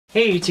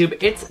Hey YouTube,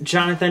 it's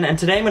Jonathan, and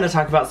today I'm going to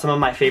talk about some of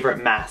my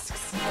favorite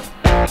masks.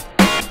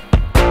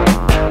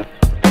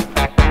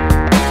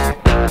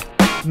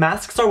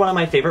 Masks are one of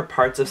my favorite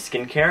parts of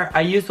skincare.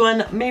 I use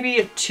one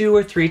maybe 2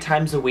 or 3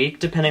 times a week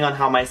depending on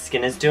how my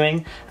skin is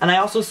doing, and I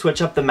also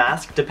switch up the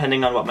mask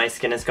depending on what my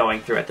skin is going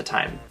through at the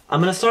time. I'm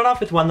going to start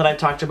off with one that I've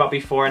talked about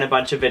before in a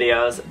bunch of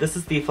videos. This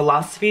is the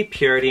Philosophy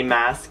Purity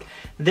Mask.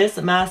 This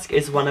mask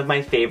is one of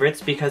my favorites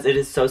because it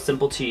is so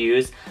simple to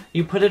use.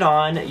 You put it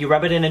on, you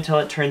rub it in until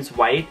it turns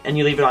white, and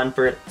you leave it on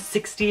for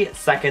 60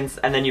 seconds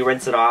and then you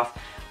rinse it off.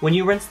 When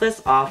you rinse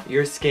this off,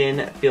 your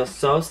skin feels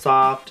so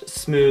soft,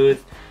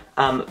 smooth,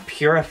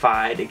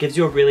 purified. It gives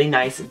you a really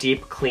nice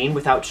deep clean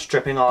without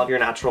stripping all of your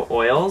natural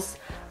oils,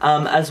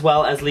 as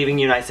well as leaving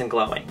you nice and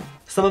glowing.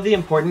 Some of the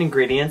important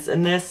ingredients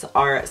in this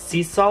are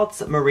sea salts,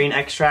 marine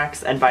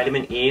extracts, and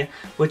vitamin E,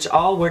 which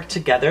all work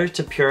together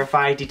to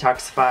purify,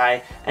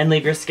 detoxify, and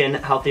leave your skin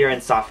healthier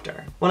and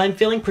softer. When I'm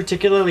feeling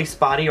particularly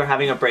spotty or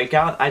having a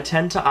breakout, I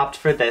tend to opt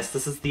for this.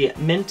 This is the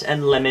Mint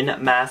and Lemon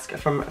Mask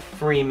from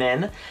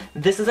Freeman.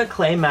 This is a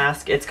clay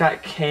mask. It's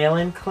got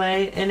kaolin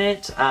clay in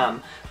it,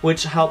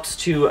 which helps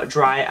to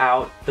dry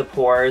out the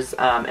pores.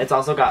 It's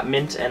also got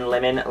mint and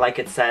lemon, like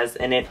it says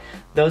in it.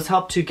 Those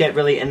help to get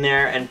really in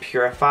there and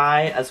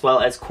purify, as well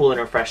as cool and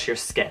refresh your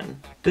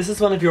skin. This is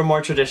one of your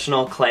more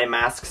traditional clay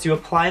masks. You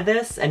apply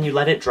this and you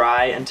let it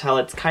dry until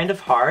it's kind of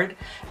hard,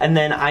 and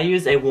then I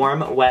use a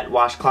warm, wet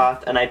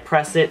washcloth and I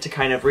press it to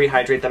kind of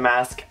rehydrate the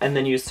mask and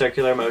then use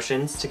circular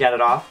motions to get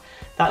it off.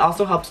 That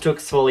also helps to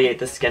exfoliate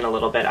the skin a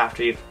little bit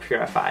after you've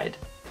purified.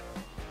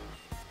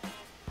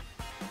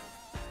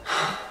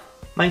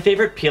 My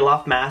favorite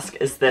peel-off mask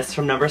is this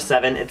from number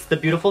 7. It's the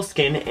Beautiful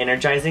Skin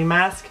Energizing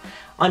Mask.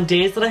 On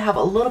days that I have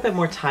a little bit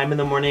more time in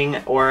the morning,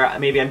 or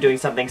maybe I'm doing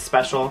something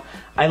special,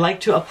 I like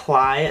to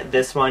apply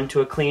this one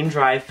to a clean,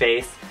 dry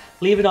face,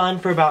 leave it on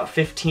for about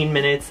 15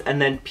 minutes, and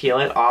then peel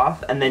it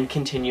off, and then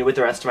continue with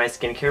the rest of my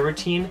skincare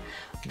routine.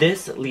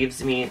 This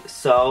leaves me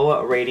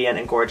so radiant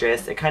and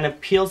gorgeous. It kind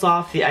of peels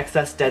off the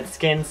excess dead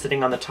skin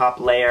sitting on the top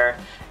layer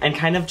and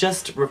kind of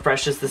just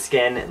refreshes the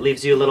skin. It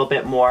leaves you a little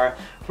bit more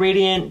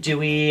radiant,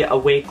 dewy,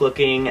 awake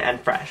looking, and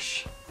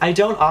fresh. I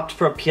don't opt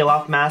for a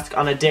peel-off mask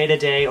on a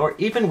day-to-day or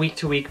even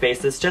week-to-week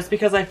basis just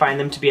because I find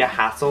them to be a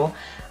hassle.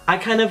 I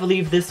kind of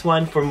leave this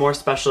one for more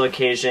special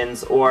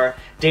occasions or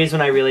days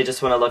when I really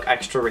just want to look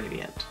extra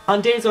radiant. On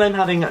days when I'm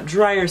having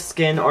drier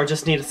skin or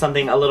just need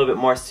something a little bit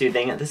more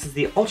soothing, this is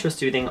the Ultra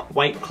Soothing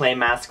White Clay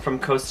Mask from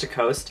Coast to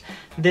Coast.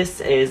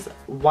 This is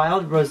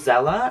wild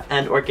rosella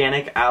and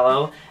organic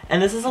aloe,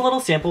 and this is a little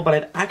sample, but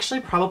I've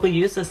actually probably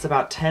used this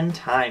about 10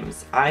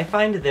 times. I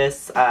find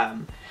this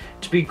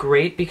to be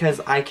great because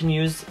I can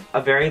use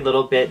a very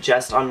little bit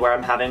just on where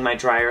I'm having my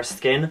drier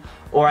skin,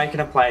 or I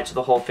can apply it to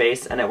the whole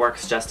face and it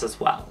works just as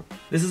well.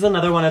 This is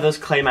another one of those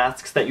clay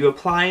masks that you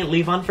apply,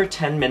 leave on for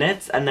 10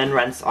 minutes, and then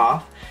rinse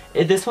off.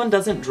 This one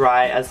doesn't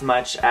dry as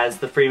much as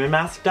the Freeman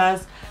mask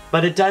does,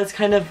 but it does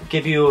kind of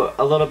give you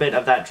a little bit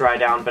of that dry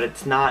down, but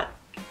it's not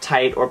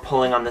tight or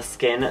pulling on the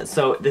skin,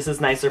 so this is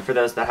nicer for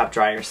those that have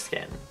drier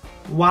skin.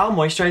 While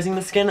moisturizing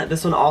the skin,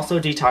 this one also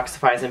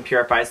detoxifies and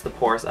purifies the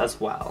pores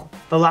as well.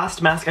 The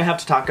last mask I have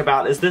to talk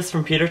about is this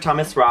from Peter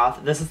Thomas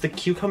Roth. This is the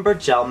Cucumber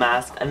Gel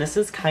Mask, and this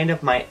is kind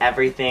of my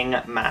everything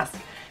mask.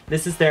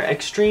 This is their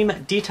Extreme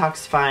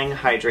Detoxifying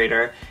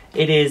Hydrator.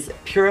 It is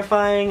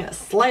purifying,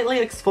 slightly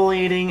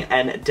exfoliating,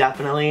 and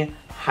definitely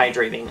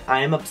hydrating.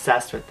 I am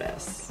obsessed with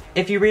this.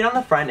 If you read on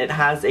the front, it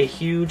has a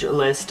huge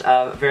list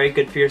of very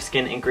good for your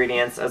skin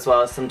ingredients, as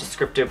well as some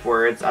descriptive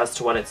words as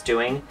to what it's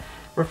doing.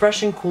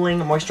 Refreshing, cooling,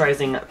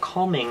 moisturizing,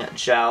 calming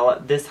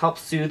gel. This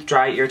helps soothe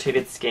dry,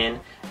 irritated skin,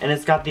 and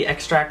it's got the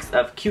extracts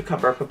of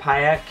cucumber,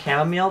 papaya,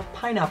 chamomile,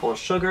 pineapple,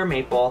 sugar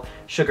maple,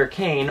 sugar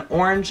cane,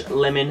 orange,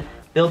 lemon,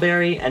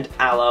 bilberry, and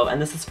aloe, and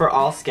this is for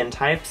all skin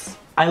types.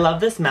 I love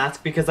this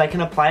mask because I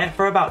can apply it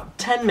for about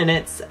 10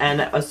 minutes,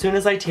 and as soon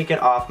as I take it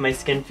off, my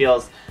skin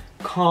feels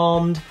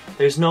calmed,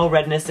 there's no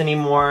redness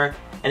anymore,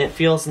 and it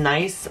feels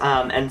nice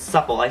and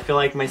supple. I feel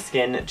like my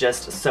skin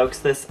just soaks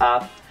this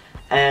up,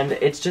 and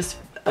it's just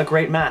a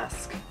great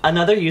mask.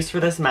 Another use for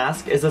this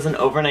mask is as an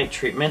overnight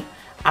treatment.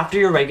 After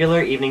your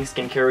regular evening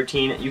skincare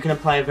routine, you can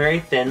apply a very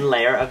thin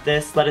layer of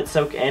this, let it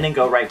soak in, and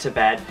go right to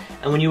bed.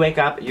 And when you wake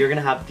up, you're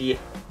gonna have the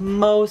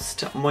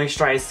most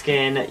moisturized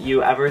skin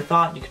you ever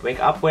thought you could wake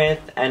up with,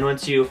 and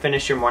once you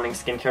finish your morning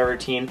skincare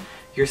routine,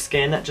 your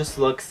skin just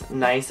looks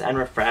nice and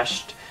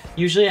refreshed.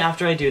 Usually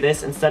after I do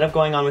this, instead of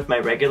going on with my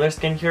regular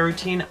skincare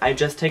routine, I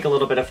just take a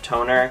little bit of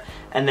toner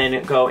and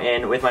then go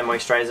in with my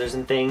moisturizers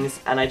and things,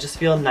 and I just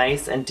feel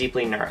nice and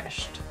deeply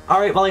nourished.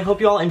 Alright, well I hope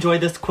you all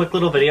enjoyed this quick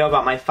little video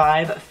about my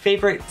 5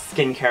 favorite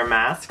skincare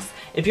masks.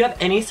 If you have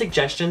any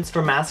suggestions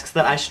for masks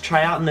that I should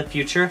try out in the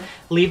future,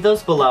 leave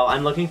those below.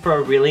 I'm looking for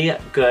a really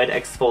good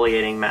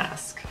exfoliating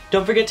mask.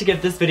 Don't forget to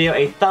give this video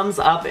a thumbs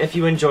up if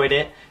you enjoyed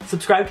it.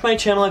 Subscribe to my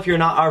channel if you're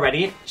not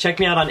already. Check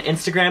me out on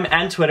Instagram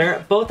and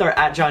Twitter. Both are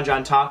at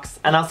JonJonTalks,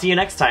 and I'll see you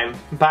next time.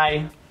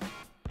 Bye!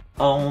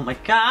 Oh my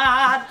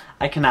god!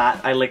 I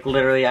cannot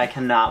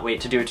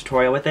wait to do a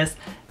tutorial with this.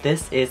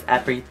 This is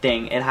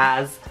everything. It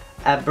has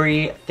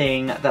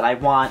everything that I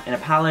want in a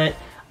palette,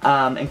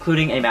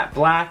 including a matte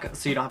black,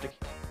 so you don't have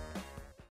to